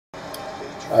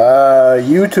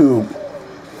YouTube.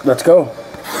 Let's go.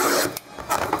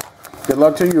 Good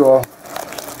luck to you all.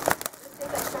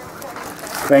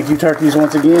 Thank you, turkeys,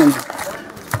 once again.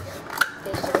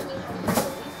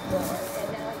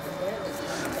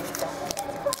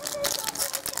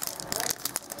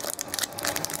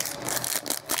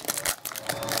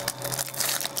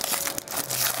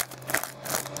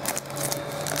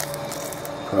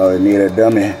 Probably need a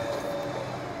dummy.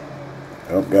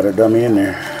 Oh, got a dummy in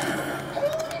there.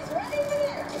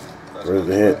 Where's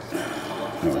the hit?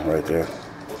 Oh, right there.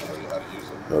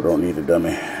 So don't need a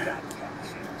dummy.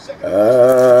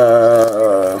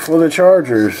 For the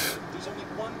Chargers,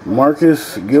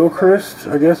 Marcus Gilchrist,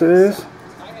 I guess it is.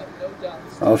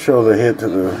 I'll show the hit to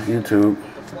the YouTube.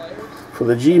 For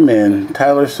the G-Men,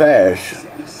 Tyler Sash.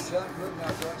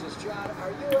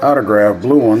 Autograph,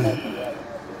 blue one.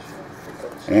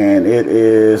 And it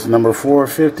is number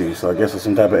 450, so I guess it's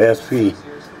some type of SP.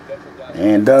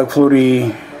 And Doug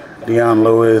Flutie, Dion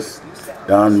Lewis,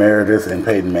 Don Meredith, and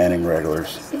Peyton Manning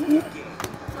regulars.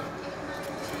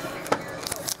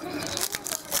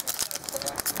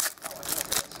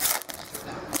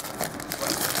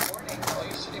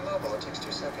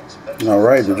 All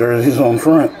right, the jersey's on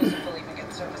front.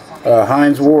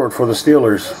 Hines Ward for the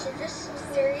Steelers.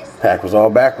 Pack was all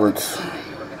backwards.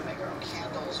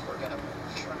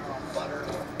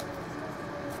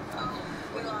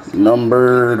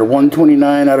 Numbered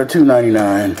 129 out of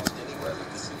 299.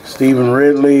 Stephen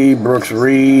Ridley, Brooks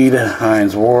Reed,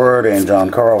 Hines Ward, and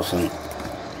John Carlson.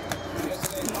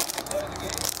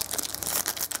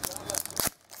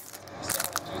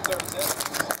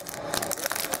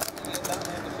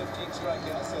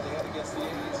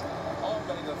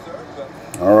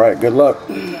 All right, good luck.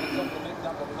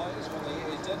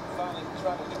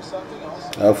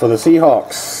 For the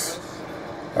Seahawks,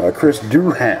 Chris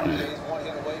Durham.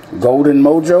 Golden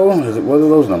Mojo, what are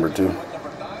those number 2?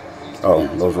 Oh,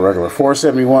 those are regular.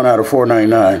 471 out of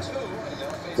 499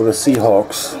 for the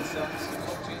Seahawks.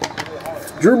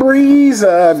 Drew Brees,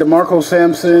 DeMarco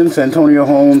Sampson, Santonio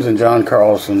Holmes, and John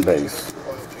Carlson base.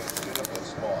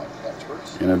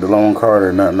 And a DeLone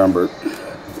Carter not numbered.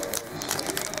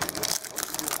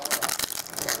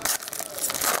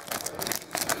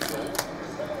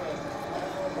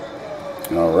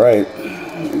 All right.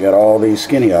 We got all these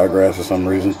skinny autographs for some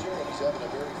reason.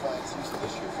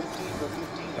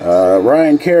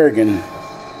 Ryan Kerrigan,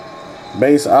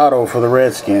 base auto for the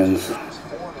Redskins.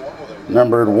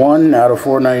 Numbered 1 out of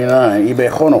 499. eBay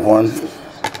Honohan.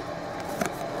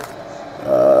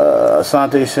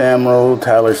 Asante Samuel,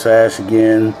 Tyler Sash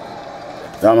again,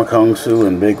 Damakong Su,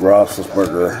 and Big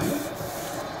Roethlisberger.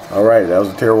 All right, that was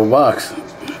a terrible box.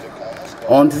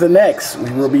 On to the next. We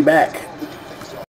will be back.